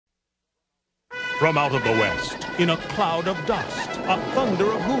From out of the west, in a cloud of dust, a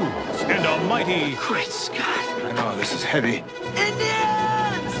thunder of hooves, and a mighty... Great Scott! I know, this is heavy.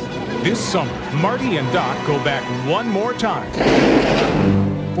 Indians! This summer, Marty and Doc go back one more time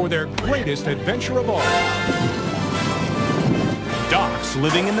for their greatest adventure of all. Doc's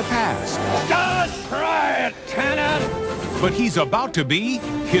living in the past. Just try it, Tannen! But he's about to be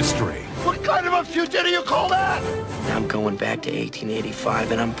history. What kind of a future do you call that? I'm going back to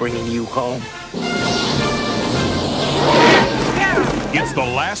 1885 and I'm bringing you home. It's the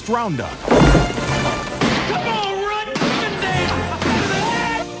last roundup. Come on, run!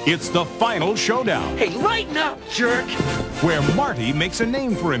 It's the final showdown, Hey, lighten up, jerk! where Marty makes a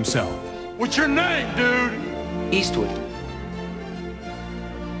name for himself. What's your name, dude? Eastwood.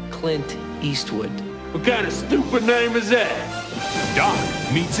 Clint Eastwood. What kind of stupid name is that? Doc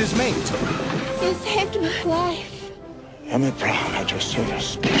meets his mate. You saved my life. I'm proud at your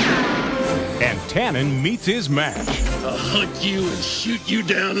service. And Tannen meets his match. I'll hunt you and shoot you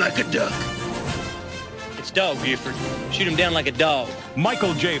down like a duck. It's Dog Buford. Shoot him down like a dog.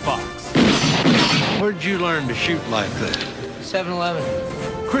 Michael J. Fox. Where'd you learn to shoot like that? 7-Eleven.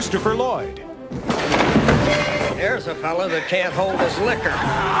 Christopher Lloyd. There's a fella that can't hold his liquor.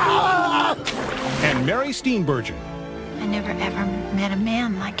 And Mary Steenburgen. I never ever met a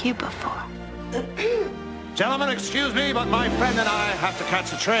man like you before. Gentlemen, excuse me, but my friend and I have to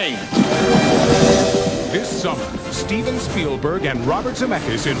catch a train. This summer, Steven Spielberg and Robert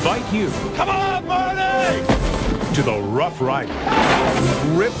Zemeckis invite you Come on, Marty! to the Rough Rider.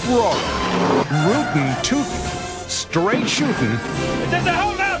 Rip-roaring, rootin'-tootin', straight shooting, There's a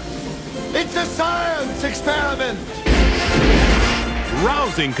holdup! It's a science experiment!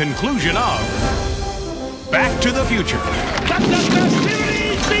 rousing conclusion of Back to the Future. Let the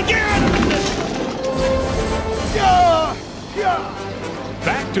festivities begin! Yeah! Yeah!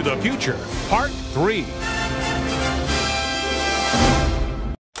 Back to the Future, Part 3.